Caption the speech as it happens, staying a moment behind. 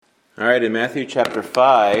All right, in Matthew chapter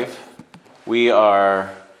 5, we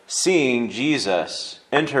are seeing Jesus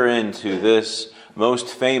enter into this most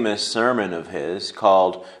famous sermon of his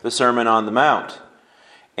called the Sermon on the Mount.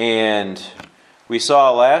 And we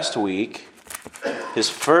saw last week his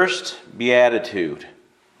first beatitude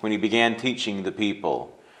when he began teaching the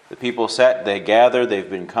people. The people they gathered, they've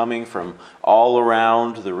been coming from all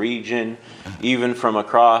around the region, even from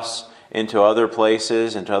across into other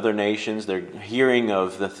places, into other nations. They're hearing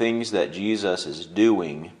of the things that Jesus is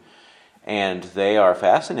doing, and they are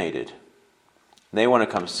fascinated. They want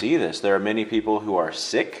to come see this. There are many people who are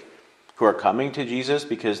sick, who are coming to Jesus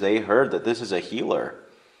because they heard that this is a healer.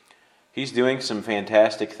 He's doing some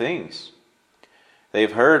fantastic things.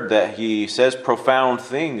 They've heard that he says profound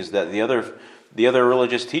things that the other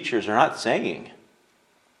religious teachers are not saying.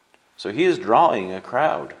 So he is drawing a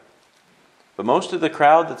crowd. But most of the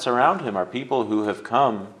crowd that's around him are people who have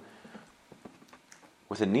come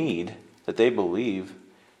with a need that they believe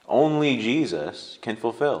only Jesus can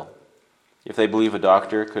fulfill. If they believe a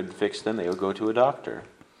doctor could fix them, they would go to a doctor.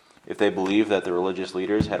 If they believe that the religious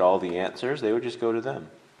leaders had all the answers, they would just go to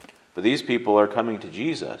them. But these people are coming to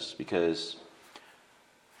Jesus because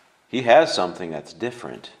he has something that's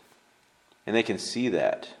different. And they can see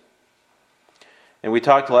that. And we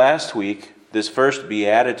talked last week, this first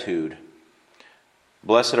beatitude.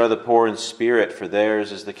 Blessed are the poor in spirit, for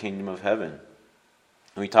theirs is the kingdom of heaven.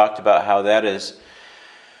 And we talked about how that is,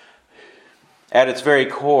 at its very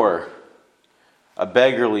core, a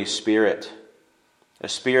beggarly spirit. A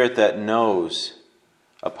spirit that knows,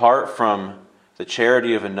 apart from the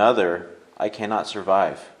charity of another, I cannot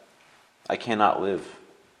survive. I cannot live.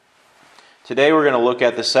 Today we're going to look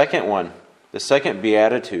at the second one, the second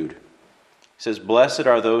beatitude. It says, blessed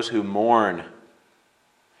are those who mourn,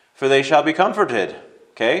 for they shall be comforted.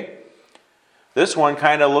 Okay? This one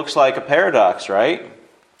kind of looks like a paradox, right?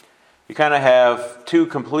 You kind of have two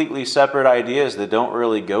completely separate ideas that don't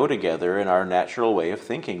really go together in our natural way of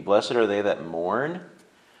thinking. Blessed are they that mourn,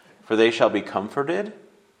 for they shall be comforted.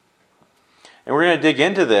 And we're going to dig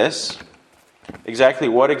into this,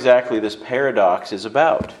 what exactly this paradox is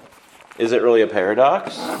about. Is it really a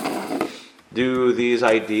paradox? Do these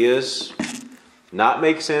ideas not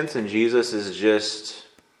make sense and Jesus is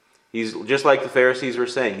he's just like the Pharisees were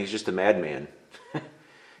saying, he's just a madman.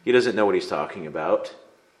 He doesn't know what he's talking about.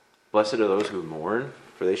 Blessed are those who mourn,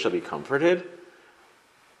 for they shall be comforted.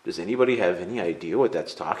 Does anybody have any idea what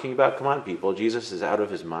that's talking about? Come on, people. Jesus is out of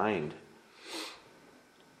his mind.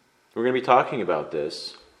 We're going to be talking about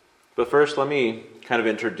this. But first, let me kind of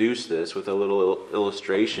introduce this with a little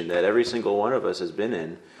illustration that every single one of us has been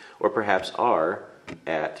in, or perhaps are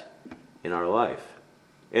at in our life.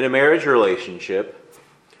 In a marriage relationship,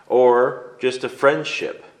 or just a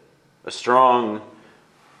friendship, a strong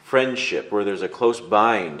friendship where there's a close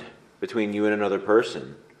bind between you and another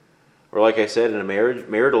person. Or like I said, in a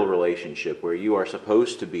marital relationship where you are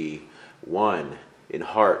supposed to be one in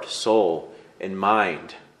heart, soul, and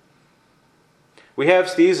mind. We have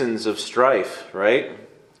seasons of strife, right?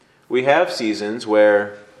 We have seasons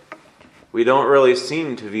where we don't really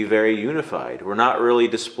seem to be very unified. We're not really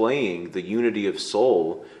displaying the unity of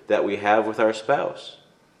soul that we have with our spouse.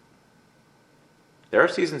 There are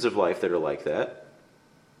seasons of life that are like that.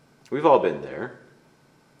 We've all been there.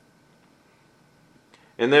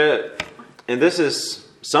 And this is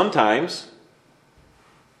sometimes,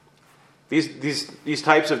 these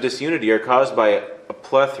types of disunity are caused by a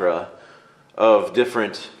plethora of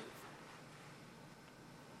different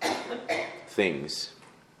things.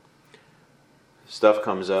 Stuff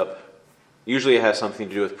comes up. Usually it has something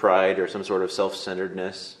to do with pride or some sort of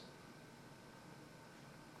self-centeredness.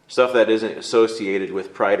 Stuff that isn't associated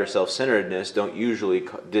with pride or self-centeredness don't usually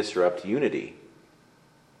disrupt unity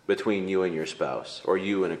between you and your spouse or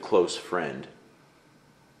you and a close friend.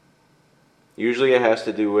 Usually it has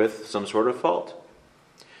to do with some sort of fault.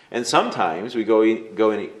 And sometimes we go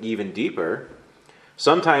in even deeper.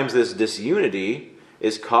 Sometimes this disunity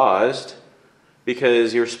is caused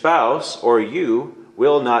because your spouse or you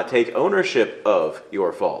will not take ownership of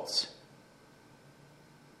your faults.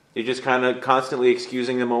 You're just kind of constantly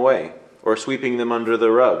excusing them away or sweeping them under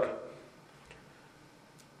the rug.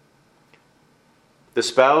 The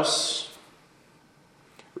spouse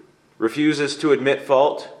refuses to admit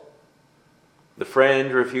fault. The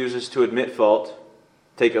friend refuses to admit fault,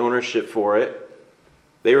 take ownership for it.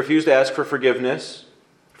 They refuse to ask for forgiveness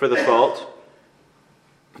for the fault.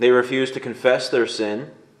 They refuse to confess their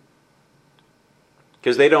sin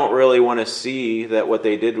because they don't really want to see that what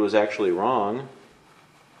they did was actually wrong.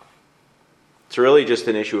 It's really just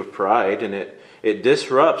an issue of pride, and it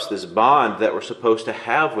disrupts this bond that we're supposed to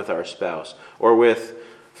have with our spouse or with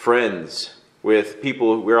friends, with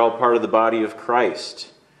people. We're all part of the body of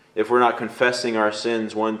Christ. If we're not confessing our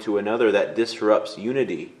sins one to another, that disrupts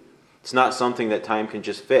unity. It's not something that time can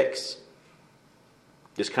just fix.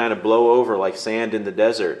 Just kind of blow over like sand in the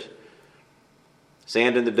desert.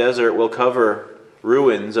 Sand in the desert will cover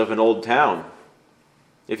ruins of an old town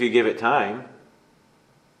if you give it time.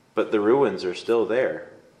 But the ruins are still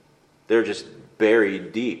there. They're just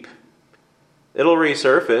buried deep. It'll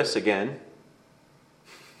resurface again.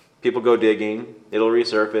 People go digging. It'll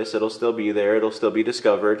resurface. It'll still be there. It'll still be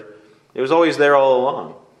discovered. It was always there all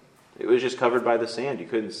along. It was just covered by the sand. You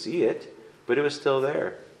couldn't see it, but it was still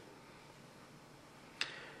there.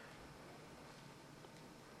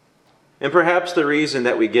 And perhaps the reason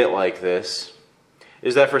that we get like this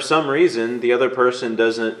is that for some reason the other person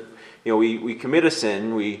doesn't, we commit a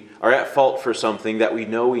sin, we are at fault for something that we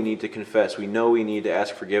know we need to confess, we know we need to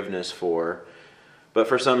ask forgiveness for. But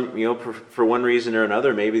for some, for one reason or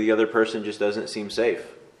another, maybe the other person just doesn't seem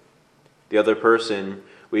safe. The other person,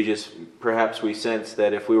 perhaps we sense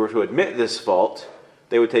that if we were to admit this fault,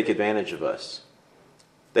 they would take advantage of us.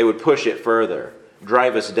 They would push it further,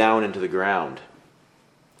 drive us down into the ground.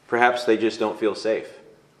 Perhaps they just don't feel safe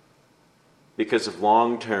because of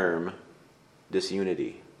long-term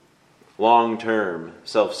disunity, long-term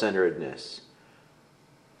self-centeredness.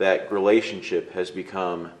 That relationship has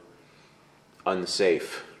become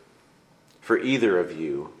unsafe for either of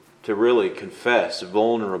you to really confess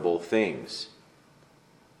vulnerable things.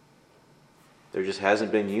 There just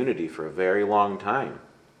hasn't been unity for a very long time.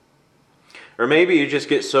 Or maybe you just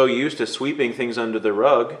get so used to sweeping things under the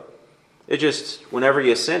rug, whenever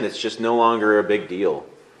you sin, it's just no longer a big deal.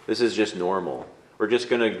 This is just normal. We're just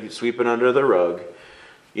going to sweep it under the rug.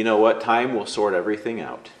 You know what? Time will sort everything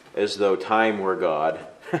out. As though time were God.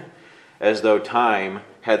 As though time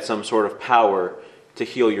had some sort of power to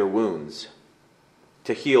heal your wounds.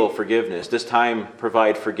 To heal forgiveness. Does time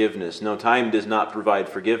provide forgiveness? No, time does not provide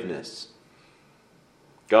forgiveness.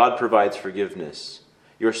 God provides forgiveness.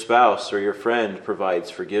 Your spouse or your friend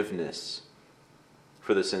provides forgiveness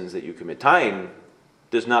for the sins that you commit. Time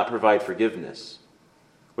does not provide forgiveness.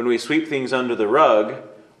 When we sweep things under the rug,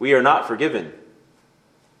 we are not forgiven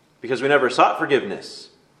because we never sought forgiveness.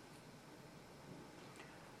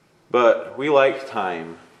 But we like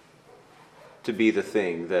time to be the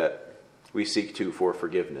thing that we seek to for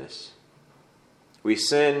forgiveness. We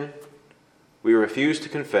sin, we refuse to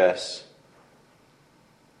confess.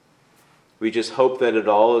 We just hope that it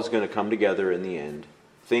all is going to come together in the end.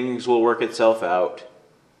 Things will work itself out.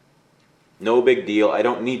 No big deal. I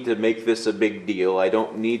don't need to make this a big deal. I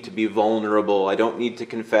don't need to be vulnerable. I don't need to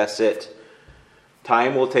confess it.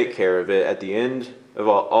 Time will take care of it. At the end of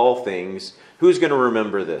all things, who's going to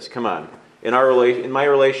remember this? Come on. In my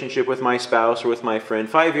relationship with my spouse or with my friend,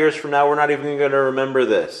 5 years from now, we're not even going to remember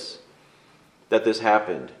this, that this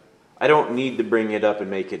happened. I don't need to bring it up and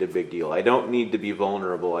make it a big deal. I don't need to be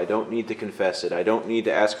vulnerable. I don't need to confess it. I don't need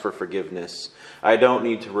to ask for forgiveness. I don't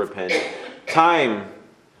need to repent. Time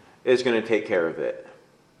is going to take care of it.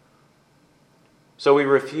 So we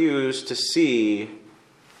refuse to see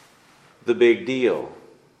the big deal.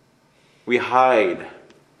 We hide.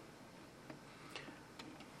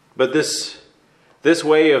 But this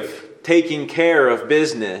way of taking care of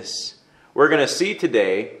business, we're going to see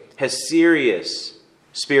today, has serious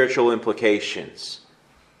spiritual implications.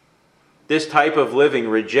 This type of living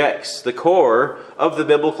rejects the core of the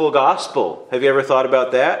biblical gospel. Have you ever thought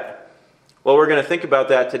about that? Well, we're going to think about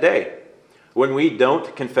that today. When we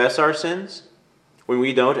don't confess our sins, when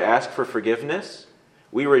we don't ask for forgiveness,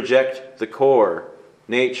 we reject the core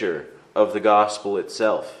nature of the gospel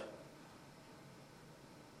itself.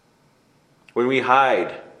 When we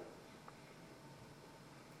hide,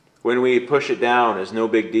 when we push it down as no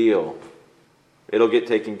big deal, it'll get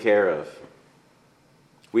taken care of.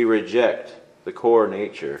 We reject the core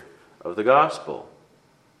nature of the gospel.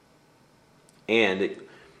 And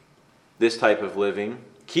this type of living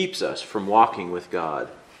keeps us from walking with God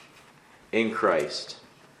in Christ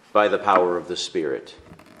by the power of the Spirit.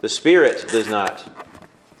 The Spirit does not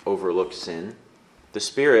overlook sin. The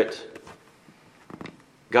Spirit,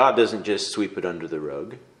 God doesn't just sweep it under the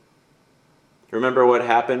rug. Remember what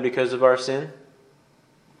happened because of our sin?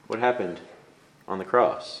 What happened on the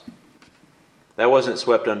cross? That wasn't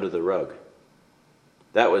swept under the rug.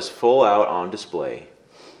 That was full out on display.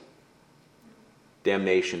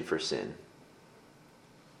 Damnation for sin.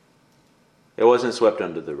 It wasn't swept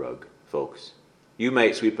under the rug, folks. You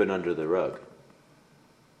might sweep it under the rug.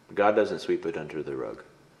 God doesn't sweep it under the rug.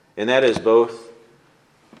 And that is both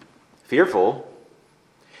fearful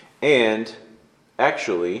and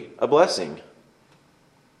actually a blessing.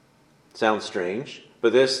 Sounds strange,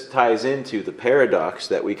 But this ties into the paradox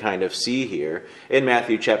that we kind of see here in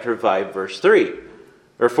Matthew chapter 5, verse 3.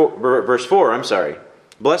 Verse 4, I'm sorry.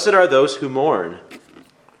 Blessed are those who mourn,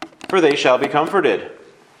 for they shall be comforted.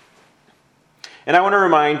 And I want to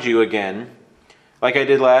remind you again, like I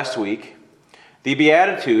did last week, the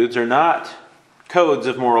Beatitudes are not codes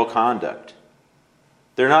of moral conduct.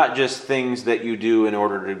 They're not just things that you do in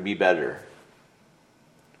order to be better.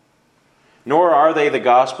 Nor are they the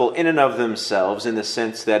gospel in and of themselves, in the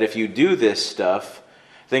sense that if you do this stuff,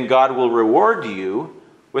 then God will reward you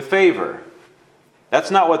with favor. That's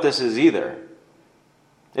not what this is either.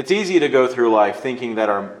 It's easy to go through life thinking that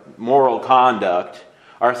our moral conduct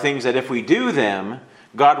are things that if we do them,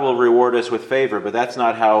 God will reward us with favor, but that's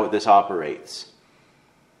not how this operates.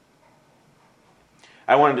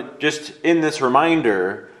 I wanted to, just in this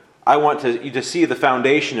reminder, I want you to see the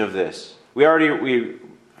foundation of this.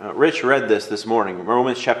 Rich read this morning,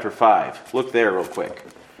 Romans chapter 5. Look there real quick.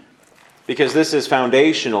 Because this is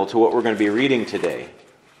foundational to what we're going to be reading today.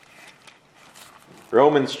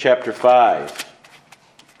 Romans chapter 5.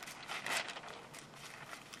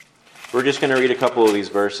 We're just going to read a couple of these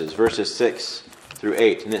verses 6 through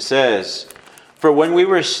 8. And it says, "For when we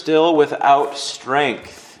were still without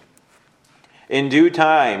strength, in due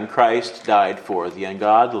time Christ died for the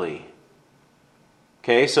ungodly."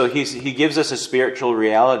 Okay, so he gives us a spiritual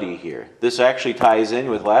reality here. This actually ties in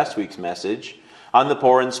with last week's message on the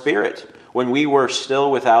poor in spirit. When we were still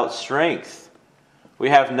without strength, we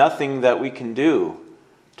have nothing that we can do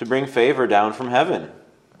to bring favor down from heaven.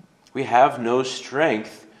 We have no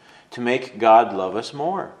strength to make God love us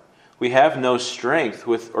more. We have no strength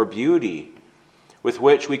or beauty with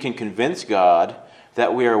which we can convince God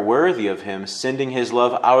that we are worthy of Him sending His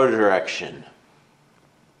love our direction.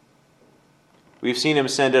 We've seen Him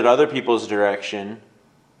send it other people's direction,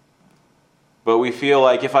 but we feel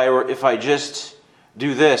like if I just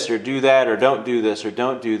do this or do that or don't do this or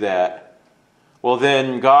don't do that, well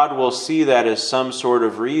then God will see that as some sort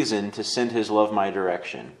of reason to send His love my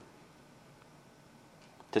direction,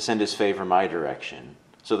 to send His favor my direction,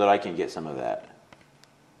 so that I can get some of that.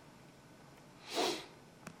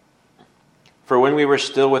 For when we were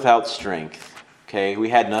still without strength, okay, we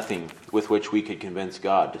had nothing with which we could convince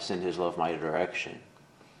God to send His love my direction.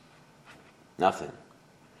 Nothing.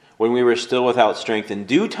 When we were still without strength, in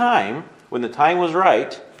due time, when the time was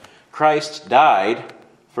right, Christ died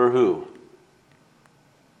for who?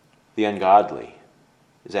 The ungodly.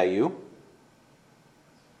 Is that you?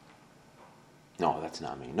 No, that's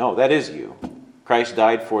not me. No, that is you. Christ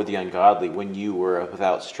died for the ungodly when you were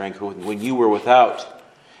without strength, when you were without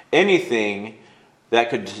anything that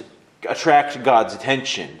could attract God's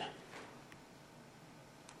attention.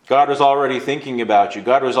 God was already thinking about you.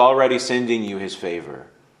 God was already sending you His favor.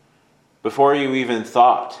 Before you even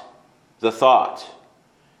thought the thought,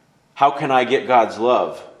 how can I get God's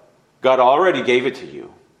love? God already gave it to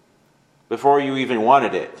you. Before you even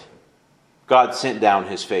wanted it, God sent down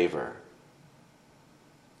His favor.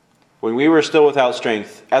 When we were still without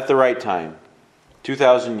strength, at the right time,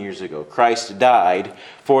 2,000 years ago, Christ died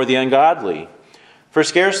for the ungodly. For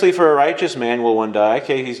scarcely for a righteous man will one die.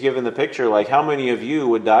 Okay, he's given the picture like how many of you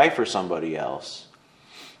would die for somebody else?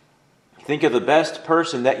 Think of the best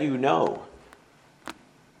person that you know.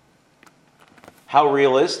 How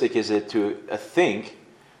realistic is it to think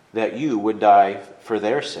that you would die for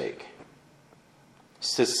their sake?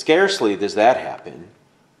 So scarcely does that happen.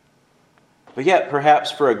 But yet,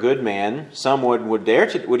 perhaps for a good man, someone would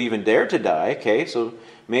even dare to die. Okay, so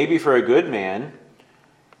maybe for a good man,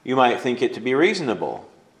 you might think it to be reasonable.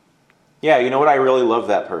 Yeah, you know what? I really love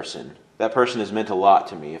that person. That person has meant a lot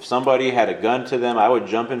to me. If somebody had a gun to them, I would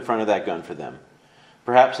jump in front of that gun for them.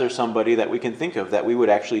 Perhaps there's somebody that we can think of that we would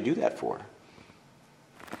actually do that for.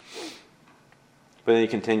 But then he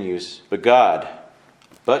continues, but God,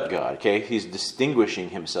 okay? He's distinguishing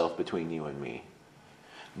Himself between you and me.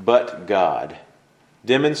 But God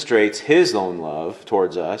demonstrates His own love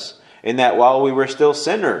towards us in that while we were still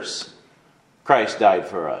sinners, Christ died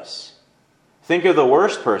for us. Think of the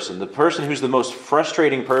worst person, the person who's the most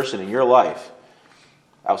frustrating person in your life,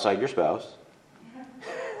 outside your spouse.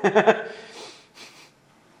 The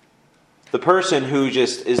person who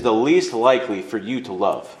just is the least likely for you to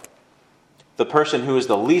love. The person who is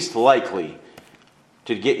the least likely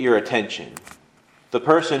to get your attention. The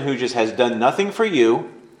person who just has done nothing for you.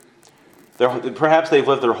 Perhaps they've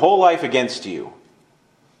lived their whole life against you.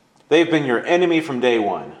 They've been your enemy from day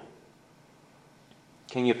one.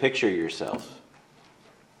 Can you picture yourself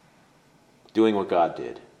doing what God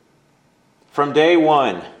did? From day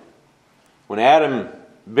one, when Adam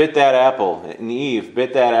bit that apple and Eve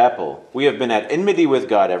bit that apple, we have been at enmity with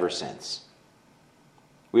God ever since.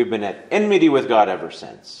 We've been at enmity with God ever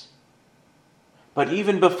since. But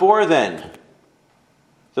even before then,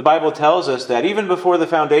 the Bible tells us that even before the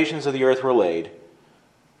foundations of the earth were laid,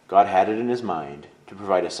 God had it in his mind to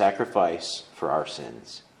provide a sacrifice for our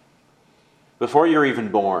sins. Before you're even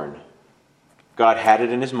born, God had it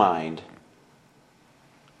in his mind,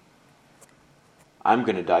 I'm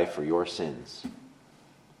going to die for your sins.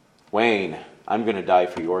 Wayne, I'm going to die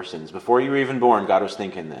for your sins. Before you were even born, God was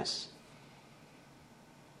thinking this.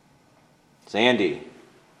 Sandy,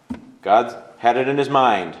 God had it in his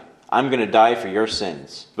mind, I'm going to die for your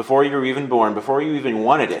sins. Before you were even born, before you even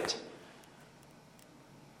wanted it.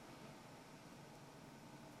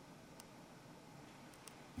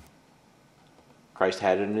 Christ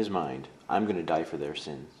had it in his mind, I'm going to die for their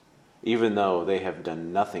sins. Even though they have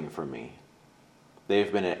done nothing for me. They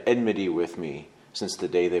have been at enmity with me since the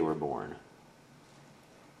day they were born.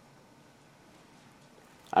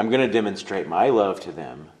 I'm going to demonstrate my love to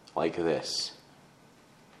them like this.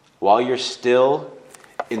 While you're still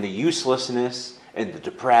in the uselessness and the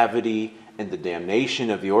depravity and the damnation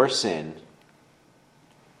of your sin,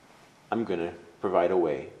 I'm going to provide a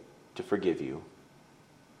way to forgive you.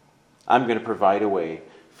 I'm going to provide a way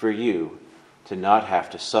for you to not have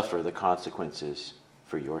to suffer the consequences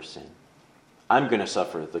for your sin. I'm going to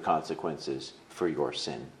suffer the consequences for your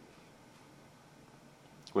sin.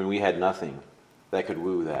 When we had nothing that could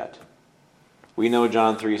woo that. We know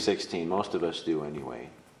John 3:16. Most of us do anyway.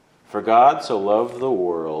 For God so loved the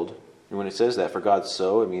world. And when it says that, for God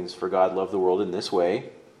so, it means for God loved the world in this way.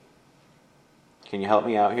 Can you help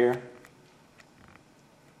me out here?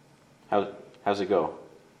 How's it go?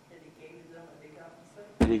 That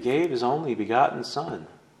he gave his only begotten Son.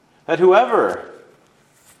 That whoever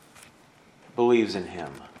believes in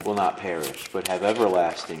him will not perish, but have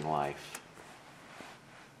everlasting life.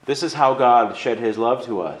 This is how God shed his love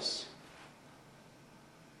to us.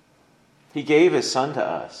 He gave his Son to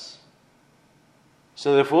us.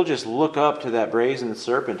 So that if we'll just look up to that brazen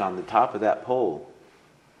serpent on the top of that pole,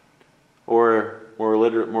 or more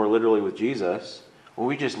literally with Jesus, when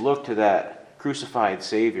we just look to that crucified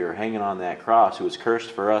Savior hanging on that cross who was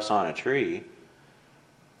cursed for us on a tree,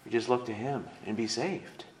 we just look to him and be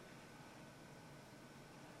saved.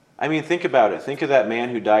 I mean, think about it. Think of that man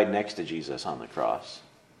who died next to Jesus on the cross.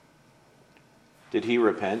 Did he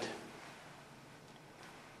repent?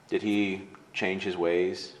 Did he change his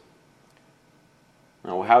ways?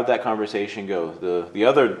 No, how'd that conversation go?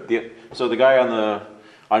 So the guy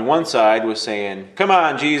on one side was saying, "Come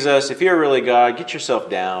on, Jesus, if you're really God, get yourself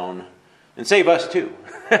down and save us too."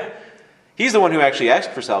 He's the one who actually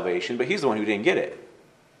asked for salvation, but he's the one who didn't get it.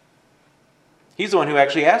 He's the one who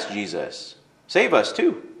actually asked Jesus, "Save us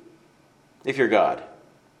too, if you're God."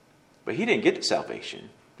 But he didn't get salvation,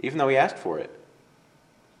 even though he asked for it.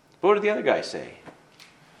 But what did the other guy say?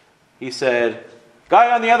 He said,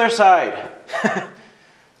 "Guy on the other side,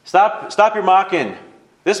 stop your mocking.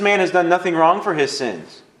 This man has done nothing wrong for his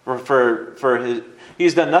sins.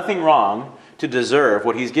 He's done nothing wrong to deserve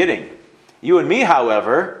what he's getting. You and me,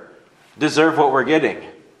 however, deserve what we're getting.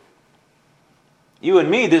 You and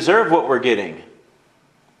me deserve what we're getting."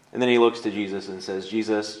 And then he looks to Jesus and says,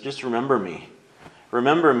 "Jesus, just remember me.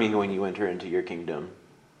 Remember me when you enter into your kingdom."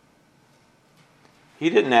 He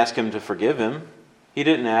didn't ask him to forgive him. He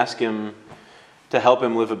didn't ask him to help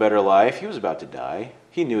him live a better life. He was about to die.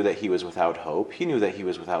 He knew that he was without hope. He knew that he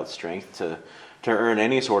was without strength to earn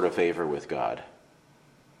any sort of favor with God.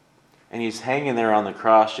 And he's hanging there on the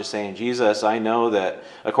cross just saying, "Jesus, I know that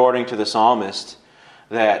according to the psalmist,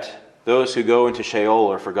 that those who go into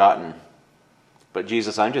Sheol are forgotten. But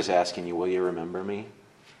Jesus, I'm just asking you, will you remember me?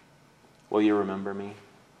 Will you remember me?"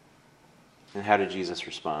 And how did Jesus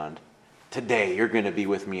respond? "Today you're going to be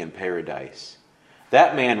with me in paradise."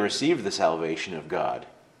 That man received the salvation of God,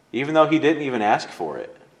 even though he didn't even ask for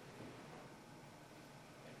it.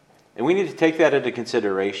 And we need to take that into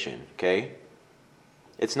consideration, okay?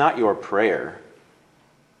 It's not your prayer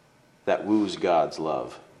that woos God's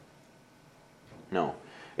love. No.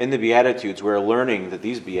 In the Beatitudes, we're learning that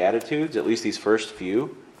these Beatitudes, at least these first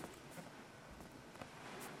few,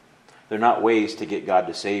 they're not ways to get God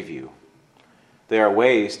to save you. They are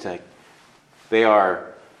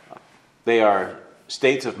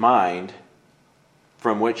states of mind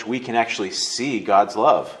from which we can actually see God's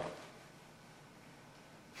love.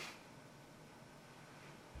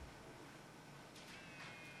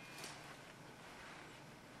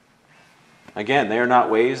 Again, they are not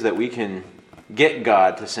ways that we can get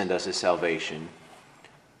God to send us His salvation.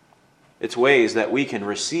 It's ways that we can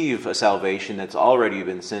receive a salvation that's already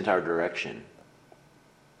been sent our direction.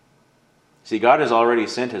 See, God has already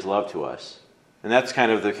sent His love to us. And that's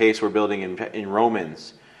kind of the case we're building in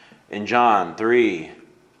Romans. in John 3.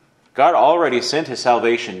 God already sent his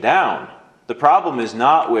salvation down. The problem is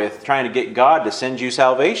not with trying to get God to send you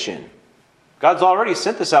salvation. God's already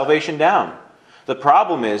sent the salvation down. The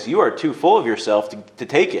problem is you are too full of yourself to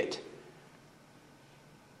take it.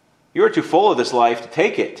 You are too full of this life to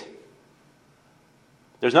take it.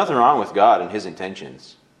 There's nothing wrong with God and his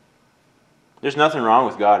intentions. There's nothing wrong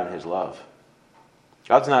with God and his love.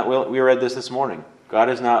 God's not willing. We read this morning. God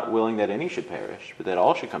is not willing that any should perish, but that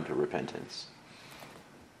all should come to repentance.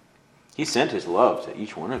 He sent his love to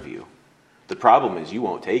each one of you. The problem is you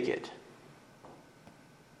won't take it,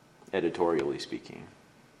 editorially speaking.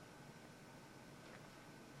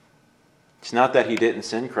 It's not that he didn't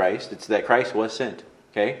send Christ. It's that Christ was sent.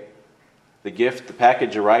 Okay? The gift, the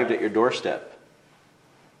package arrived at your doorstep.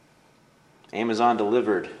 Amazon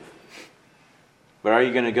delivered. But are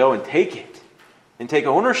you going to go and take it? And take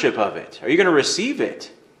ownership of it? Are you going to receive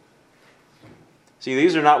it? See,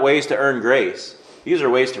 these are not ways to earn grace. These are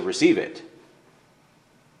ways to receive it.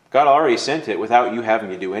 God already sent it without you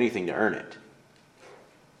having to do anything to earn it.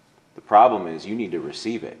 The problem is you need to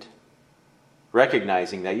receive it.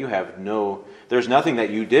 Recognizing that there's nothing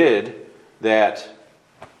that you did that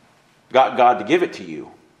got God to give it to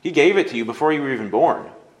you. He gave it to you before you were even born.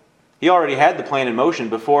 He already had the plan in motion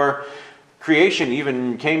before creation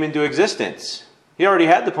even came into existence. He already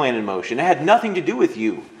had the plan in motion. It had nothing to do with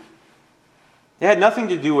you. It had nothing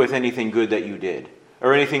to do with anything good that you did,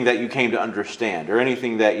 or anything that you came to understand, or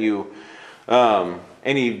anything that you,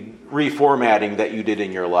 any reformatting that you did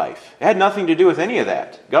in your life. It had nothing to do with any of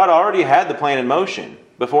that. God already had the plan in motion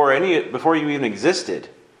before you even existed.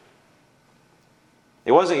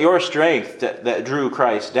 It wasn't your strength that drew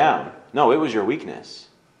Christ down. No, it was your weakness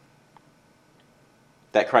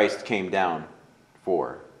that Christ came down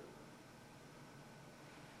for.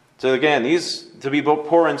 So again, to be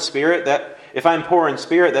poor in spirit, that if I'm poor in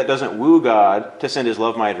spirit, that doesn't woo God to send his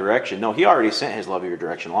love my direction. No, he already sent his love your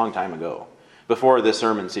direction a long time ago, before this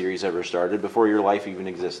sermon series ever started, before your life even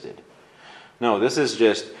existed. No, this is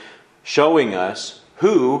just showing us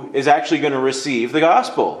who is actually going to receive the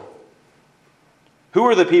gospel. Who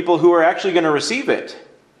are the people who are actually going to receive it?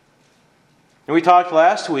 And we talked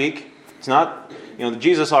last week, it's not,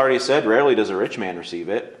 Jesus already said, rarely does a rich man receive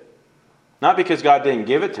it. Not because God didn't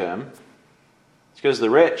give it to him. It's because the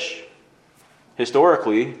rich,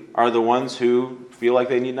 historically, are the ones who feel like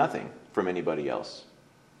they need nothing from anybody else.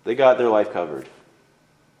 They got their life covered.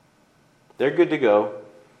 They're good to go.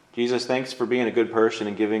 Jesus, thanks for being a good person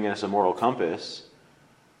and giving us a moral compass,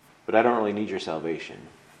 but I don't really need your salvation.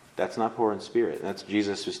 That's not poor in spirit. That's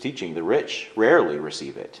Jesus was teaching. The rich rarely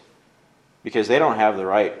receive it because they don't have the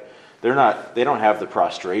right. They don't have the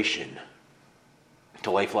prostration to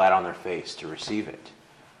lay flat on their face to receive it.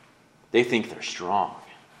 They think they're strong.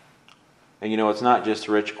 And it's not just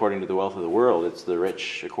rich according to the wealth of the world. It's the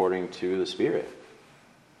rich according to the Spirit.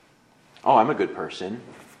 Oh, I'm a good person.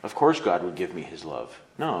 Of course God would give me his love.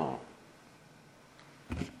 No.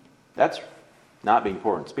 That's not being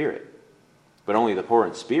poor in spirit. But only the poor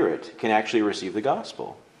in spirit can actually receive the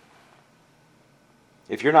gospel.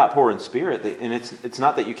 If you're not poor in spirit, and it's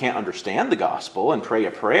not that you can't understand the gospel and pray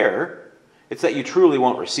a prayer, it's that you truly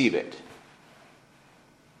won't receive it.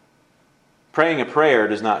 Praying a prayer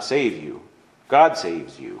does not save you. God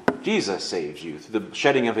saves you. Jesus saves you through the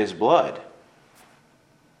shedding of his blood.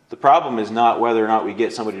 The problem is not whether or not we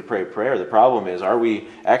get somebody to pray a prayer. The problem is, are we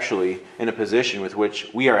actually in a position with which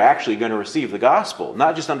we are actually going to receive the gospel,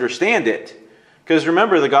 not just understand it. Because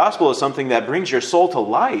remember, the gospel is something that brings your soul to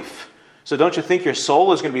life. So don't you think your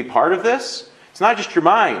soul is going to be part of this? It's not just your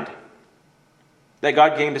mind that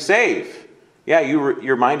God came to save. Yeah,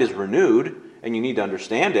 your mind is renewed, and you need to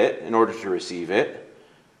understand it in order to receive it.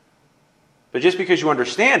 But just because you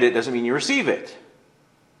understand it doesn't mean you receive it.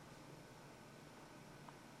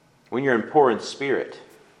 When you're poor in spirit,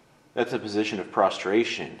 that's a position of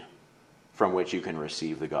prostration from which you can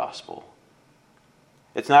receive the gospel.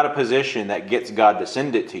 It's not a position that gets God to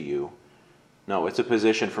send it to you. No, it's a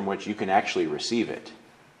position from which you can actually receive it.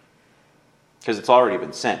 Because it's already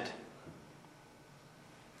been sent.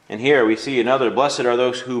 And here we see another, blessed are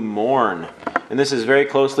those who mourn. And this is very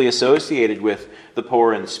closely associated with the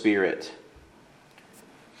poor in spirit.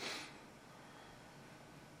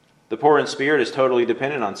 The poor in spirit is totally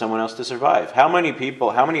dependent on someone else to survive. How many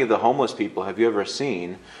of the homeless people have you ever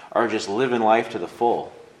seen are just living life to the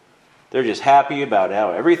full? They're just happy about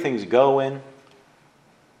how everything's going.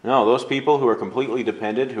 No, those people who are completely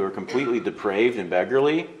dependent, who are completely depraved and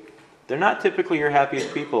beggarly, they're not typically your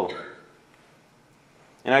happiest people.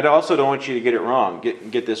 And I also don't want you to get it wrong.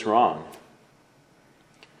 Get this wrong.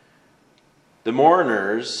 The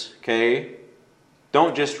mourners,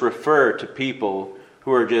 don't just refer to people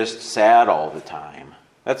who are just sad all the time.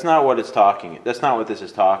 That's not what this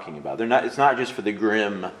is talking about. It's not just for the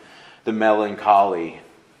grim, the melancholy,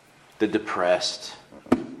 the depressed,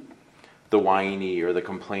 the whiny or the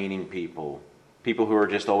complaining people who are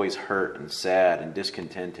just always hurt and sad and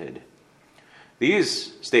discontented.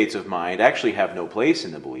 These states of mind actually have no place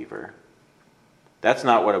in the believer. That's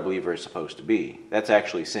not what a believer is supposed to be. That's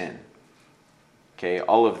actually sin. Okay,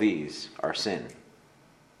 all of these are sin.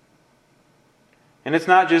 And it's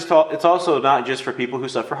also not just for people who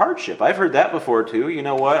suffer hardship. I've heard that before too. You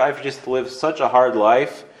know what? I've just lived such a hard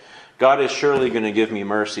life. God is surely going to give me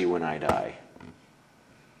mercy when I die.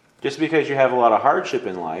 Just because you have a lot of hardship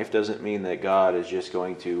in life doesn't mean that God is just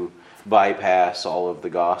going to bypass all of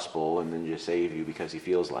the gospel and then just save you because he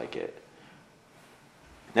feels like it.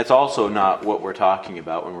 That's also not what we're talking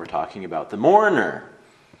about when we're talking about the mourner.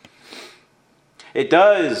 It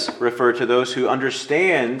does refer to those who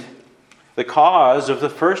understand the cause of the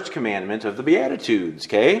first commandment of the Beatitudes,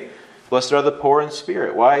 okay? Blessed are the poor in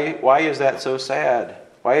spirit. Why is that so sad?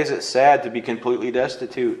 Why is it sad to be completely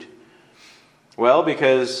destitute? Well,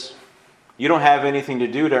 because you don't have anything to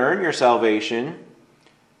do to earn your salvation,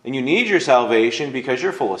 and you need your salvation because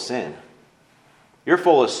you're full of sin. You're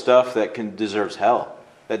full of stuff that deserves hell,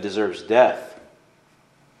 that deserves death.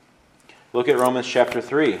 Look at Romans chapter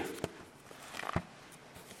 3.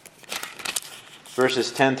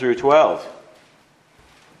 Verses 10 through 12.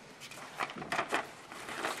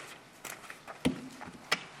 It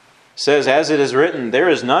says, as it is written, there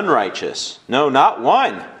is none righteous, no, not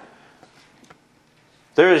one.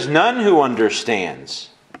 There is none who understands.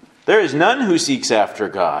 There is none who seeks after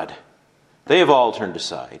God. They have all turned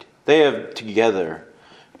aside. They have together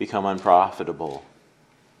become unprofitable.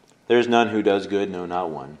 There is none who does good, no, not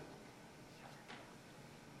one.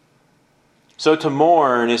 So to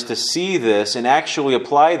mourn is to see this and actually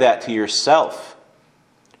apply that to yourself.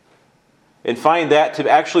 And find that to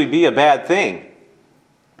actually be a bad thing.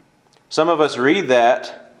 Some of us read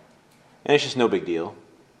that and it's just no big deal.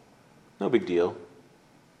 No big deal.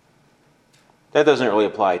 That doesn't really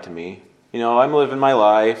apply to me. You know, I'm living my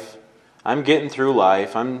life. I'm getting through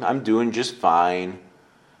life. I'm doing just fine.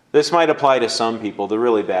 This might apply to some people, the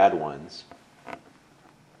really bad ones.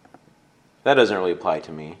 That doesn't really apply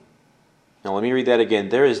to me. Now let me read that again.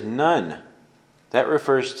 There is none. That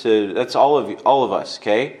refers to, that's all of us,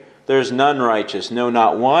 okay? There's none righteous, no,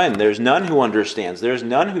 not one. There's none who understands. There's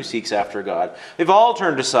none who seeks after God. They've all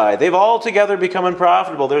turned aside. They've all together become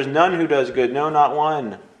unprofitable. There's none who does good, no, not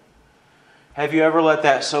one. Have you ever let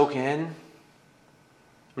that soak in?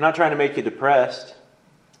 I'm not trying to make you depressed.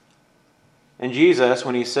 And Jesus,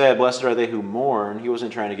 when he said, blessed are they who mourn, he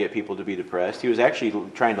wasn't trying to get people to be depressed. He was actually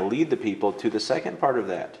trying to lead the people to the second part of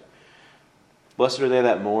that. Blessed are they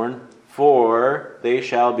that mourn, for they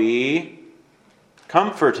shall be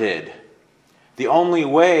comforted. The only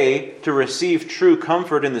way to receive true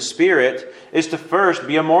comfort in the Spirit is to first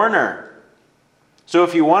be a mourner. So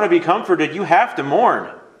if you want to be comforted, you have to mourn.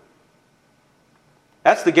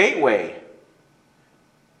 That's the gateway.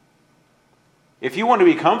 If you want to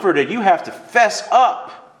be comforted, you have to fess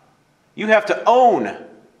up. You have to own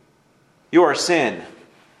your sin.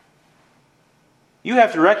 You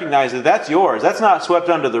have to recognize that that's yours. That's not swept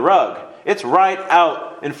under the rug. It's right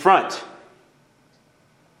out in front.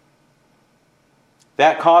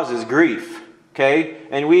 That causes grief, okay?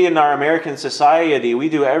 And we in our American society, we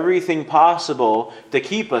do everything possible to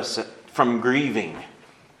keep us from grieving.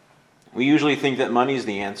 We usually think that money's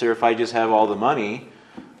the answer. If I just have all the money,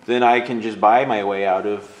 then I can just buy my way out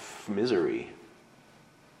of misery.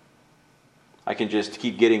 I can just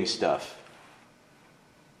keep getting stuff.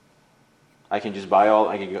 I can just buy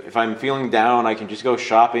if I'm feeling down, I can just go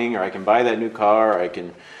shopping, or I can buy that new car, or I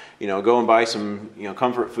can, go and buy some,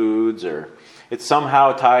 comfort foods, or it's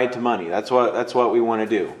somehow tied to money. That's what we want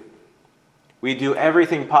to do. We do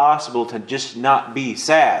everything possible to just not be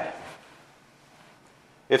sad.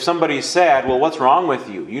 If somebody's sad, well, what's wrong with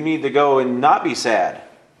you? You need to go and not be sad.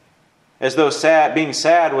 As though being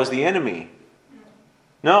sad was the enemy.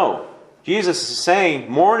 No. Jesus is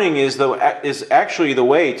saying mourning is actually the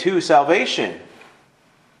way to salvation.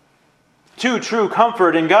 To true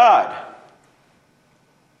comfort in God.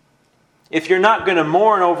 If you're not going to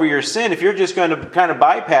mourn over your sin, if you're just going to kind of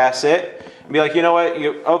bypass it and be like, you know what,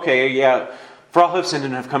 for all have sinned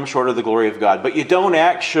and have come short of the glory of God, but you don't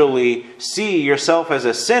actually see yourself as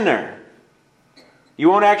a sinner. You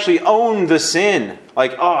won't actually own the sin.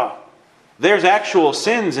 Like, there's actual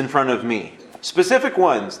sins in front of me. Specific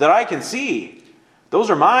ones that I can see.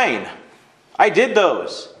 Those are mine. I did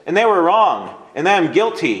those. And they were wrong. And I'm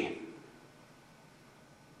guilty.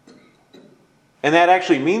 And that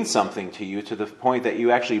actually means something to you to the point that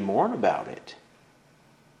you actually mourn about it.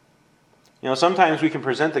 Sometimes we can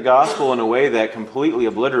present the gospel in a way that completely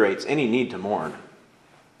obliterates any need to mourn.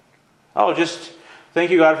 Oh, just thank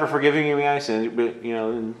you, God, for forgiving me my sins, but,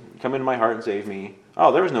 and come into my heart and save me.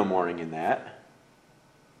 Oh, there was no mourning in that.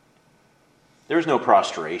 There was no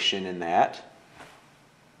prostration in that.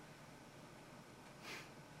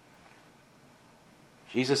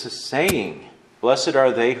 Jesus is saying, blessed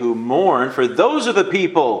are they who mourn, for those are the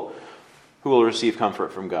people who will receive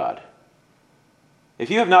comfort from God. If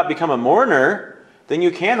you have not become a mourner, then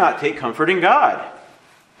you cannot take comfort in God.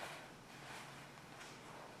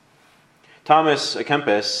 Thomas à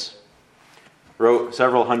Kempis wrote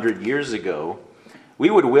several hundred years ago, we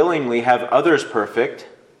would willingly have others perfect,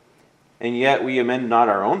 and yet we amend not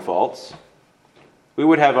our own faults. We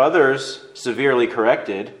would have others severely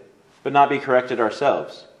corrected, but not be corrected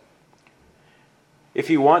ourselves. If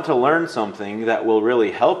you want to learn something that will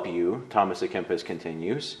really help you, Thomas à Kempis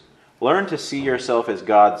continues, learn to see yourself as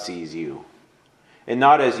God sees you, and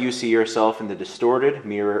not as you see yourself in the distorted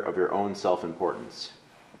mirror of your own self-importance.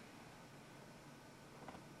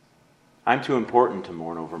 I'm too important to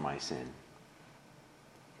mourn over my sin.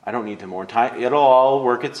 I don't need to mourn. It'll all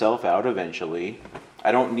work itself out eventually.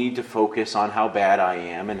 I don't need to focus on how bad I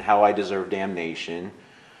am and how I deserve damnation,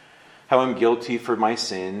 how I'm guilty for my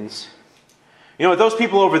sins. Those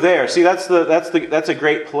people over there, see, that's a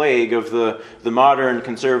great plague of the modern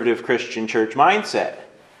conservative Christian church mindset.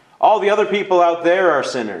 All the other people out there are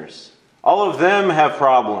sinners. All of them have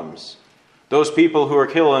problems. Those people who are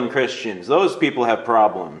killing Christians, those people have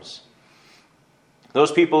problems.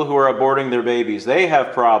 Those people who are aborting their babies, they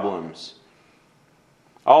have problems.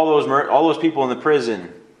 All those people in the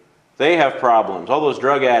prison, they have problems. All those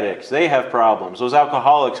drug addicts, they have problems. Those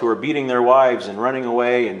alcoholics who are beating their wives and running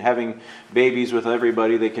away and having babies with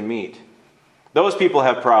everybody they can meet. Those people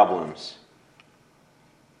have problems.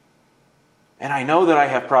 And I know that I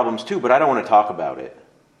have problems too, but I don't want to talk about it.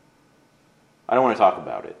 I don't want to talk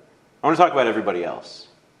about it. I want to talk about everybody else.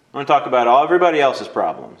 I want to talk about everybody else's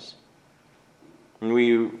problems. And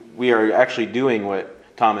we are actually doing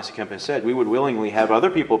what Thomas à Kempis said. We would willingly have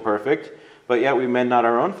other people perfect, but yet we mend not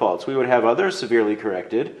our own faults. We would have others severely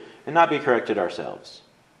corrected and not be corrected ourselves.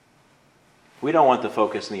 We don't want the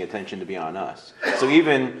focus and the attention to be on us. So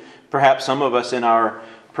even perhaps some of us in our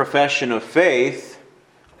profession of faith,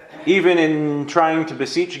 even in trying to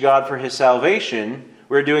beseech God for His salvation,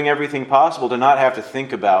 we're doing everything possible to not have to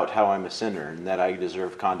think about how I'm a sinner and that I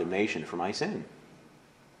deserve condemnation for my sin.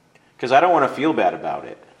 Because I don't want to feel bad about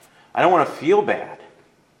it. I don't want to feel bad.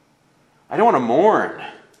 I don't want to mourn.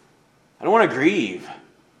 I don't want to grieve.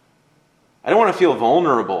 I don't want to feel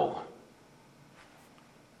vulnerable.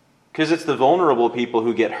 Because it's the vulnerable people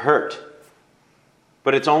who get hurt.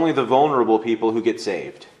 But it's only the vulnerable people who get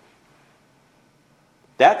saved.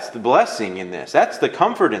 That's the blessing in this. That's the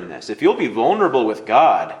comfort in this. If you'll be vulnerable with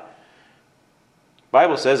God, the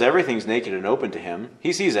Bible says everything's naked and open to Him.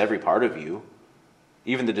 He sees every part of you,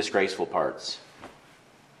 even the disgraceful parts.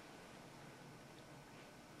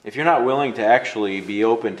 If you're not willing to actually be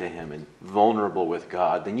open to Him and vulnerable with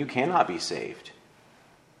God, then you cannot be saved.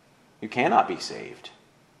 You cannot be saved.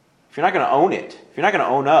 If you're not going to own it, if you're not going to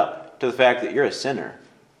own up to the fact that you're a sinner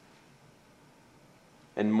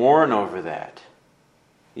and mourn over that,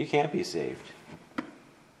 you can't be saved.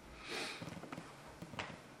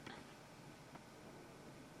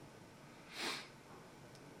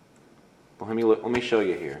 Well, let me show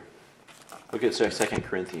you here. Look at 2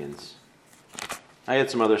 Corinthians. I had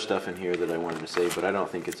some other stuff in here that I wanted to say, but I don't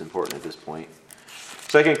think it's important at this point.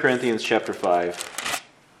 2 Corinthians chapter 5.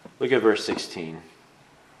 Look at verse 16.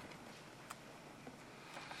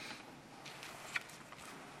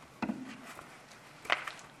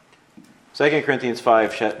 Second Corinthians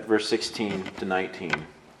 5, verse 16 to 19.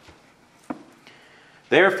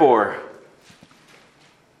 Therefore,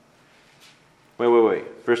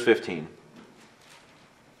 wait. Verse 15.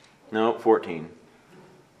 No, 14.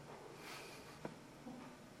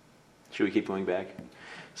 Should we keep going back?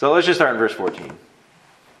 So let's just start in verse 14.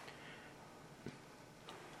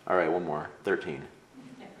 All right, one more. 13.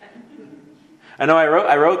 I know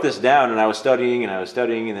I wrote this down and I was studying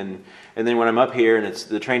and then when I'm up here and it's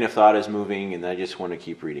the train of thought is moving and I just want to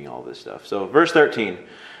keep reading all this stuff. So verse 13.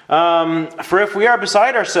 For if we are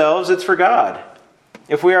beside ourselves, it's for God.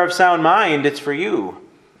 If we are of sound mind, it's for you.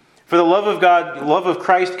 For the love of God, love of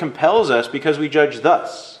Christ compels us because we judge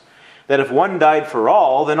thus, that if one died for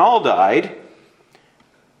all, then all died.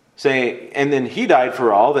 And then He died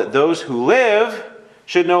for all, that those who live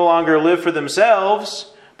should no longer live for themselves,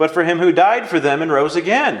 but for Him who died for them and rose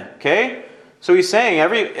again. Okay? So he's saying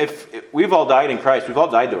if we've all died in Christ, we've all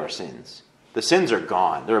died to our sins. The sins are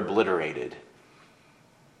gone. They're obliterated.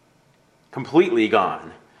 Completely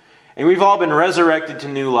gone. And we've all been resurrected to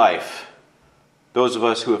new life. Those of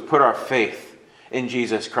us who have put our faith in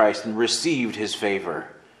Jesus Christ and received his favor.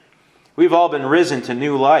 We've all been risen to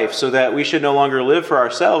new life so that we should no longer live for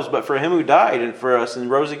ourselves, but for him who died and for us and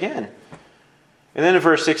rose again. And then in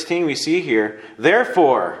verse 16 we see here,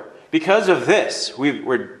 therefore, because of this,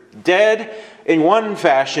 we're dead in one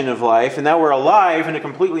fashion of life, and now we're alive in a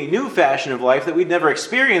completely new fashion of life that we'd never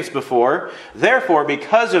experienced before. Therefore,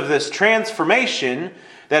 because of this transformation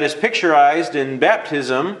that is picturized in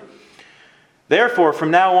baptism, therefore,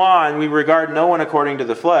 from now on, we regard no one according to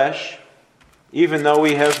the flesh, even though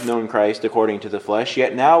we have known Christ according to the flesh,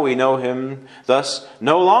 yet now we know him thus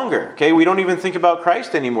no longer. Okay, we don't even think about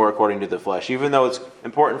Christ anymore according to the flesh, even though it's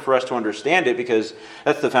important for us to understand it because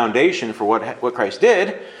that's the foundation for what Christ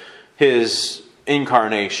did, his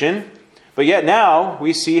incarnation. But yet now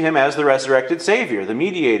we see him as the resurrected Savior, the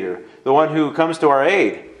mediator, the one who comes to our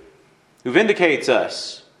aid, who vindicates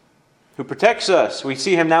us, who protects us. We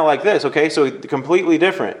see him now like this, okay? So completely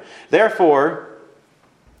different. Therefore,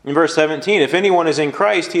 in verse 17, if anyone is in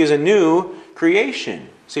Christ, he is a new creation.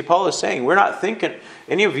 See, Paul is saying, we're not thinking,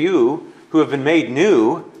 any of you who have been made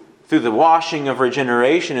new through the washing of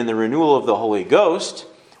regeneration and the renewal of the Holy Ghost,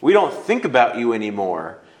 we don't think about you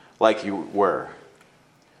anymore like you were,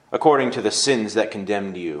 according to the sins that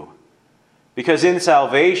condemned you. Because in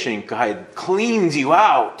salvation, God cleans you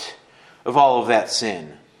out of all of that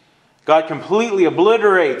sin. God completely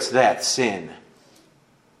obliterates that sin.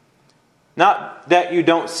 Not that you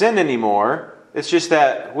don't sin anymore. It's just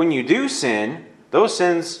that when you do sin, those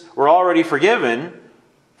sins were already forgiven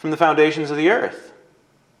from the foundations of the earth,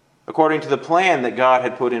 according to the plan that God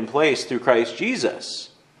had put in place through Christ Jesus.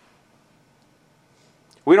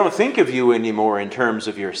 We don't think of you anymore in terms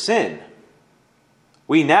of your sin.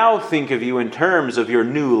 We now think of you in terms of your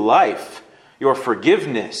new life, your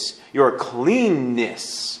forgiveness, your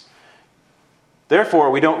cleanness.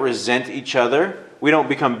 Therefore, we don't resent each other. We don't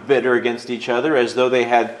become bitter against each other as though they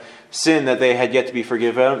had sin that they had yet to be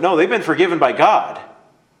forgiven of. No, they've been forgiven by God.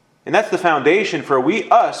 And that's the foundation for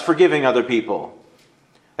us forgiving other people.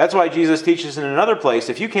 That's why Jesus teaches in another place,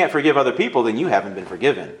 if you can't forgive other people, then you haven't been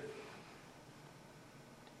forgiven.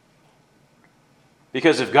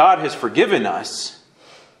 Because if God has forgiven us,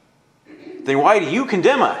 then why do you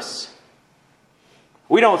condemn us?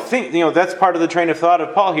 We don't think, that's part of the train of thought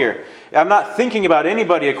of Paul here. I'm not thinking about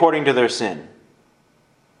anybody according to their sin.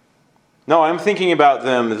 No, I'm thinking about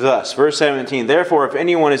them thus. Verse 17, therefore, if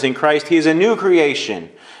anyone is in Christ, he is a new creation.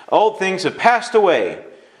 Old things have passed away.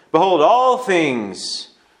 Behold, all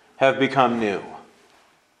things have become new.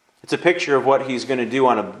 It's a picture of what he's going to do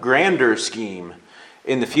on a grander scheme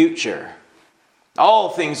in the future. All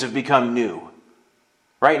things have become new.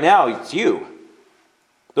 Right now, it's you.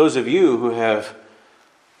 Those of you who have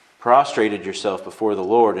prostrated yourself before the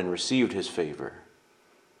Lord and received his favor.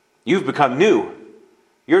 You've become new.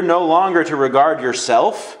 You're no longer to regard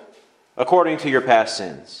yourself according to your past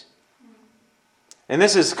sins. And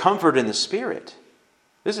this is comfort in the Spirit.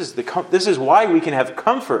 This is why we can have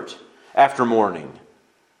comfort after mourning.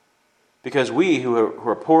 Because we who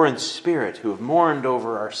are poor in spirit, who have mourned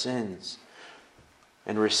over our sins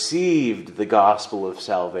and received the gospel of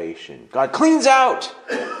salvation, God cleans out,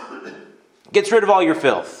 gets rid of all your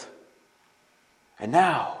filth. And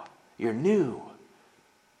now you're new.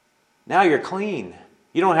 Now you're clean.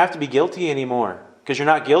 You don't have to be guilty anymore because you're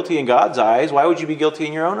not guilty in God's eyes. Why would you be guilty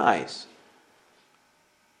in your own eyes?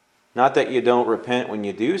 Not that you don't repent when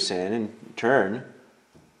you do sin and turn.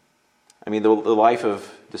 I mean, the life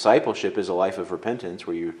of discipleship is a life of repentance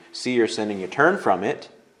where you see your sin and you turn from it,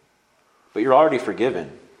 but you're already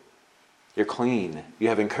forgiven. You're clean. You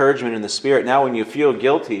have encouragement in the Spirit. Now when you feel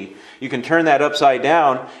guilty, you can turn that upside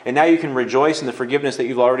down, and now you can rejoice in the forgiveness that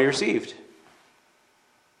you've already received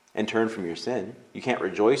and turn from your sin. You can't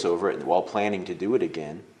rejoice over it while planning to do it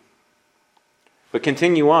again. But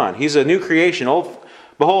continue on. He's a new creation.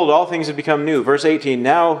 Behold, all things have become new. Verse 18,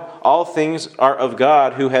 now all things are of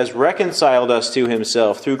God, who has reconciled us to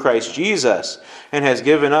himself through Christ Jesus and has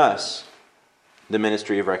given us the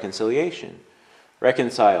ministry of reconciliation.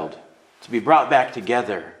 Reconciled. To be brought back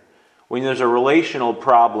together. When there's a relational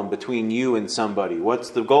problem between you and somebody,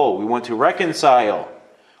 what's the goal? We want to reconcile.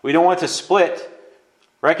 We don't want to split.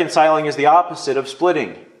 Reconciling is the opposite of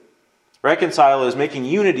splitting. Reconcile is making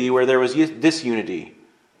unity where there was disunity.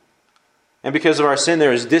 And because of our sin,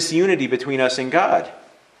 there is disunity between us and God,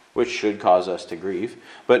 which should cause us to grieve.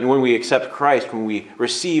 But when we accept Christ, when we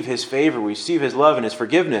receive his favor, we receive his love and his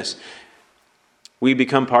forgiveness, we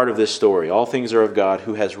become part of this story. All things are of God,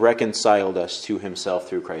 who has reconciled us to himself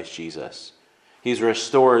through Christ Jesus. He's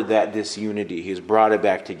restored that disunity. He's brought it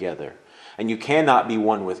back together. And you cannot be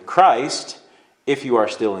one with Christ if you are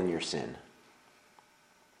still in your sin.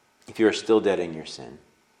 If you are still dead in your sin.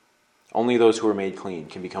 Only those who are made clean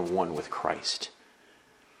can become one with Christ.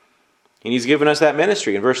 And he's given us that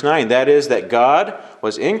ministry in verse 9. That is, that God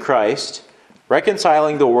was in Christ,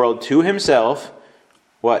 reconciling the world to himself.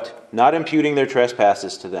 What? Not imputing their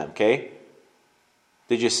trespasses to them. Okay?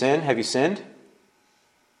 Did you sin? Have you sinned?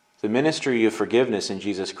 The ministry of forgiveness in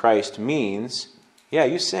Jesus Christ means, yeah,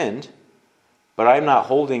 you sinned, but I'm not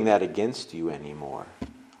holding that against you anymore.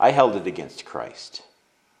 I held it against Christ.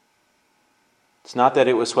 It's not that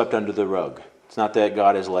it was swept under the rug. It's not that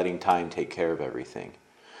God is letting time take care of everything.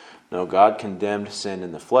 No, God condemned sin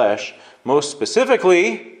in the flesh. Most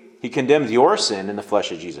specifically, he condemned your sin in the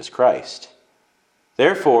flesh of Jesus Christ.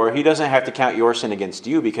 Therefore, he doesn't have to count your sin against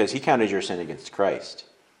you because he counted your sin against Christ.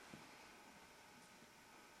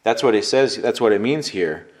 That's what it says. That's what it means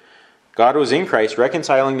here. God was in Christ,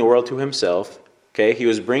 reconciling the world to himself. Okay, he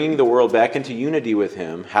was bringing the world back into unity with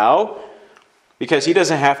him. How? Because he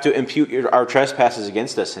doesn't have to impute our trespasses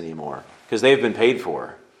against us anymore, because they've been paid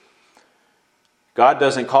for. God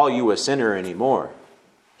doesn't call you a sinner anymore.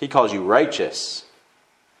 He calls you righteous,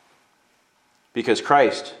 because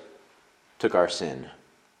Christ took our sin.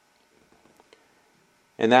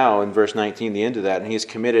 And now in verse 19, the end of that, and he has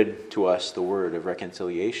committed to us the word of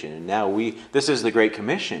reconciliation. And now this is the Great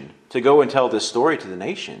Commission, to go and tell this story to the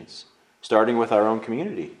nations, starting with our own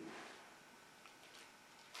community.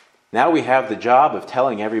 Now we have the job of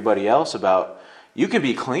telling everybody else about, you can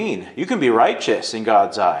be clean, you can be righteous in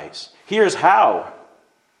God's eyes. Here's how.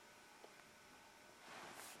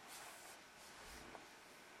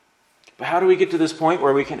 But how do we get to this point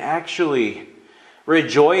where we can actually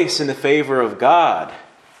rejoice in the favor of God?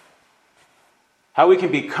 How we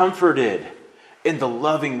can be comforted in the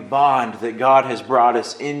loving bond that God has brought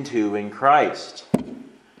us into in Christ.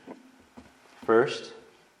 First,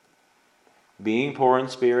 being poor in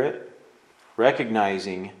spirit,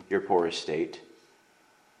 recognizing your poor estate.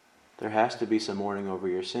 There has to be some mourning over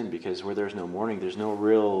your sin, because where there's no mourning, there's no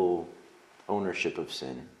real ownership of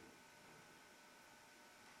sin.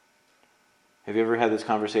 Have you ever had this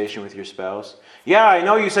conversation with your spouse? Yeah, I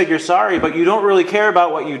know you said you're sorry, but you don't really care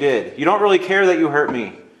about what you did. You don't really care that you hurt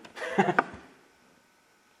me.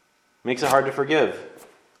 Makes it hard to forgive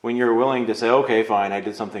when you're willing to say, okay, fine, I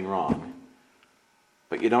did something wrong.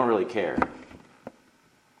 But you don't really care.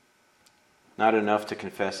 Not enough to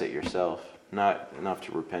confess it yourself. Not enough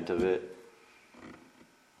to repent of it.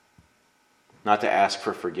 Not to ask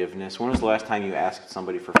for forgiveness. When was the last time you asked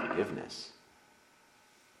somebody for forgiveness?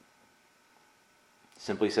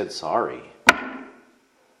 Simply said sorry.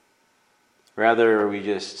 Rather,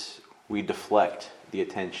 we deflect the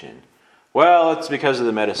attention. Well, it's because of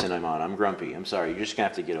the medicine I'm on. I'm grumpy. I'm sorry. You're just going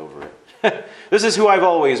to have to get over it. This is who I've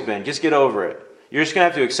always been. Just get over it. You're just going to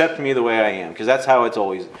have to accept me the way I am, because that's how it's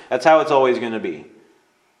always going to be.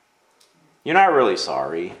 You're not really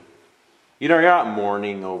sorry. You're not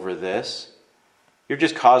mourning over this. You're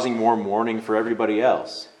just causing more mourning for everybody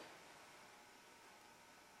else.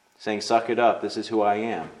 Saying, suck it up, this is who I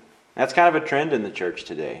am. That's kind of a trend in the church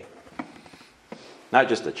today. Not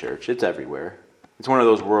just the church, it's everywhere. It's one of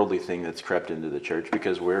those worldly things that's crept into the church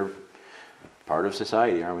because we're part of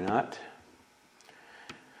society, are we not?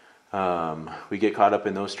 We get caught up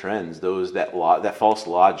in those trends, that false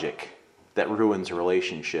logic that ruins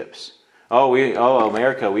relationships.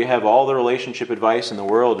 America, we have all the relationship advice in the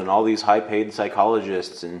world and all these high-paid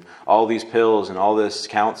psychologists and all these pills and all this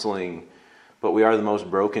counseling. But we are the most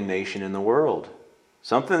broken nation in the world.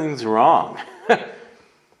 Something's wrong.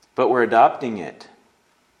 But we're adopting it.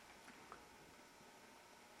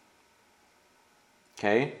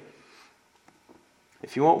 Okay?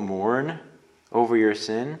 If you won't mourn over your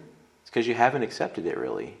sin, it's because you haven't accepted it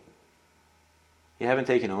really. You haven't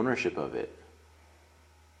taken ownership of it.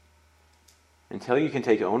 Until you can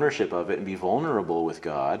take ownership of it and be vulnerable with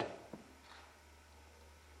God,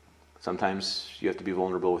 sometimes you have to be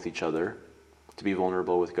vulnerable with each other to be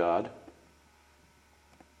vulnerable with God.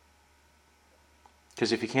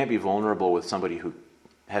 Because if you can't be vulnerable with somebody who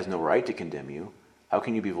has no right to condemn you, how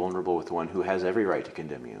can you be vulnerable with one who has every right to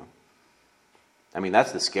condemn you? I mean,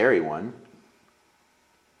 that's the scary one.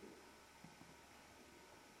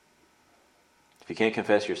 If you can't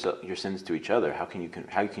confess your sins to each other, how can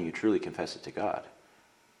you truly confess it to God?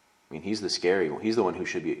 I mean, he's the scary one. He's the one you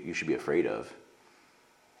should be afraid of.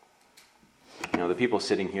 The people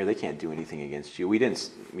sitting here, they can't do anything against you.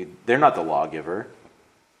 They're not the lawgiver.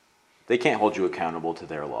 They can't hold you accountable to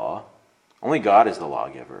their law. Only God is the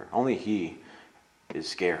lawgiver. Only He is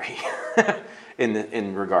scary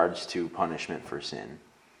in regards to punishment for sin.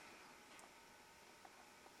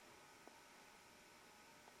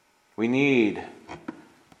 We need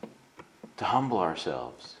to humble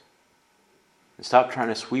ourselves and stop trying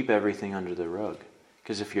to sweep everything under the rug.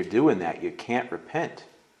 Because if you're doing that, you can't repent.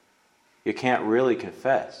 You can't really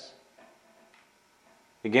confess.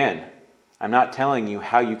 Again, I'm not telling you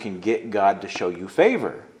how you can get God to show you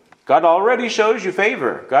favor. God already shows you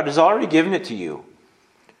favor. God has already given it to you.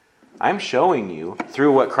 I'm showing you,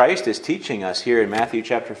 through what Christ is teaching us here in Matthew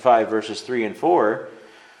chapter 5, verses 3 and 4,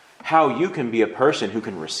 how you can be a person who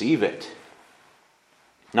can receive it.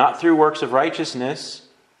 Not through works of righteousness.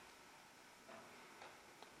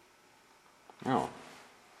 No.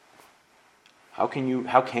 How can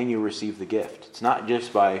you receive the gift? It's not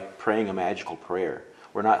just by praying a magical prayer.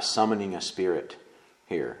 We're not summoning a spirit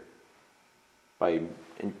here by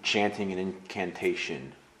chanting an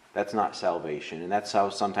incantation. That's not salvation, and that's how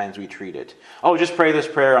sometimes we treat it. Oh, just pray this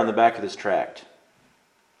prayer on the back of this tract.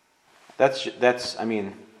 That's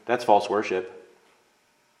false worship.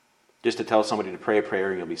 Just to tell somebody to pray a prayer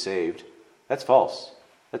and you'll be saved. That's false.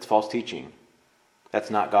 That's false teaching. That's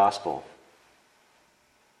not gospel.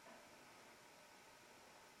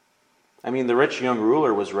 The rich young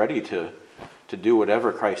ruler was ready to do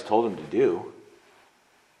whatever Christ told him to do.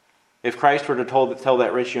 If Christ were to tell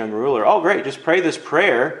that rich young ruler, oh great, just pray this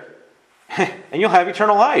prayer and you'll have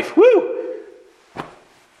eternal life. Woo!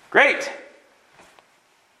 Great!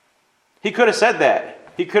 He could have said that.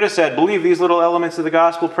 He could have said, believe these little elements of the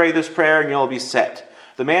gospel, pray this prayer, and you'll be set.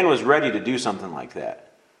 The man was ready to do something like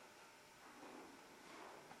that.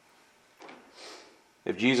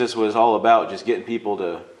 If Jesus was all about just getting people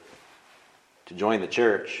to join the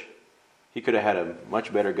church, he could have had a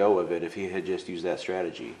much better go of it if he had just used that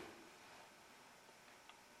strategy.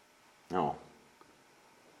 No.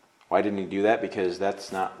 Why didn't he do that? Because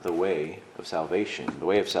that's not the way of salvation. The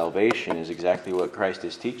way of salvation is exactly what Christ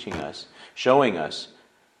is teaching us, showing us.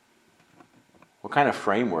 What kind of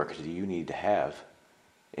framework do you need to have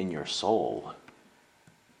in your soul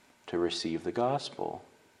to receive the gospel?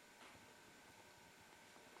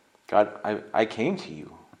 God, I came to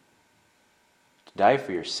you to die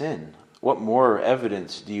for your sin. What more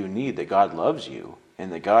evidence do you need that God loves you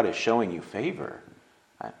and that God is showing you favor?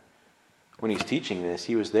 When he's teaching this,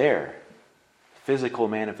 he was there. Physical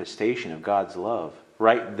manifestation of God's love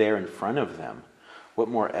right there in front of them. What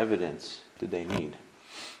more evidence did they need?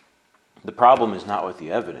 The problem is not with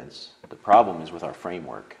the evidence. The problem is with our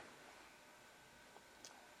framework.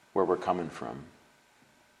 Where we're coming from.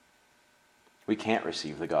 We can't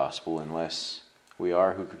receive the gospel unless we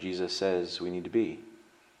are who Jesus says we need to be.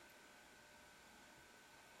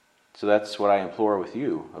 So that's what I implore with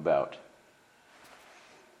you about.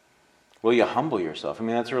 Will you humble yourself?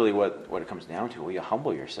 That's really what it comes down to. Will you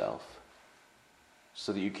humble yourself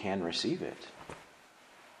so that you can receive it?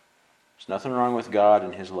 There's nothing wrong with God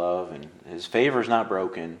and His love, and His favor is not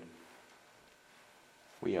broken.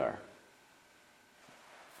 We are.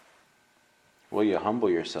 Will you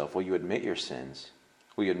humble yourself? Will you admit your sins?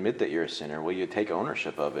 Will you admit that you're a sinner? Will you take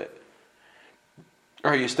ownership of it?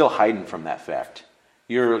 Or are you still hiding from that fact?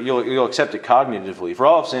 You'll accept it cognitively. For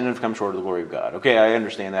all have sinned and have come short of the glory of God. Okay, I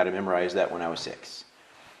understand that. I memorized that when I was 6.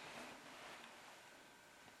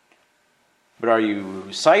 But are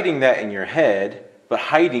you citing that in your head, but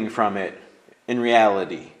hiding from it in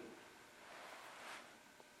reality?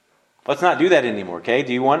 Let's not do that anymore, okay?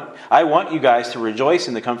 I want you guys to rejoice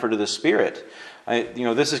in the comfort of the Spirit.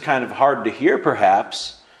 This is kind of hard to hear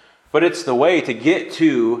perhaps, but it's the way to get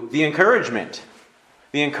to the encouragement.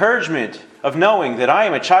 The encouragement of knowing that I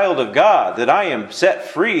am a child of God, that I am set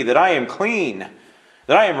free, that I am clean,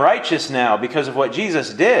 that I am righteous now because of what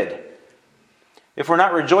Jesus did. If we're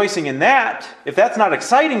not rejoicing in that, if that's not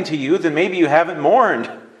exciting to you, then maybe you haven't mourned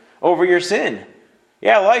over your sin.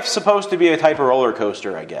 Yeah, life's supposed to be a type of roller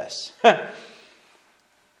coaster, I guess.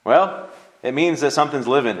 Well, it means that something's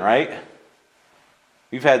living, right?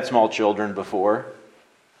 We've had small children before.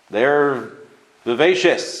 They're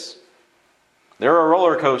vivacious. They're a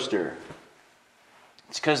roller coaster.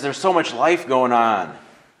 It's because there's so much life going on.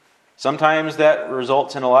 Sometimes that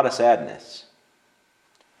results in a lot of sadness.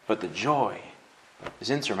 But the joy is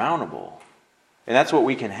insurmountable. And that's what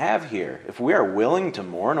we can have here. If we are willing to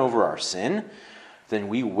mourn over our sin, then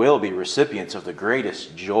we will be recipients of the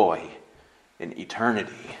greatest joy in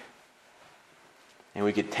eternity. And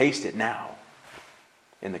we could taste it now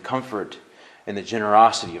in the comfort and the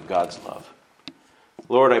generosity of God's love.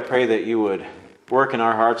 Lord, I pray that you would work in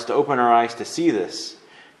our hearts to open our eyes to see this,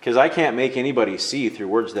 because I can't make anybody see through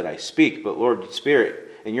words that I speak, but Lord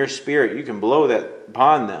Spirit, and your Spirit, you can blow that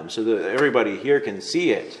upon them so that everybody here can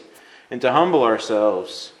see it. And to humble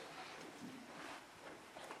ourselves.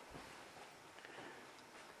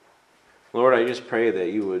 Lord, I just pray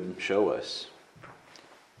that you would show us.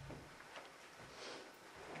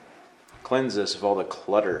 Cleanse us of all the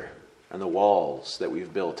clutter and the walls that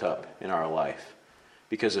we've built up in our life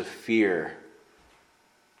because of fear,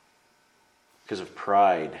 because of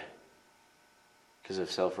pride, because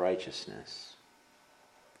of self-righteousness.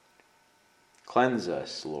 Cleanse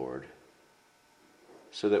us, Lord,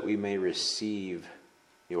 so that we may receive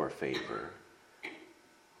your favor.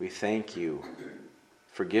 We thank you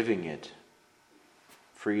for giving it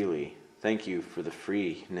freely. Thank you for the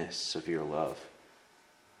freeness of your love.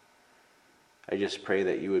 I just pray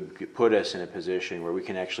that you would put us in a position where we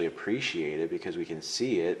can actually appreciate it because we can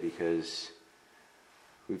see it because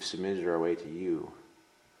we've submitted our way to you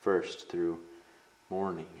first through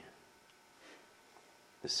mourning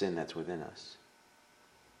the sin that's within us.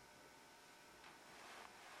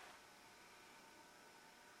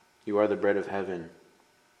 You are the bread of heaven.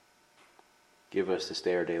 Give us this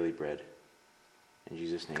day our daily bread. In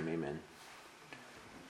Jesus' name, amen.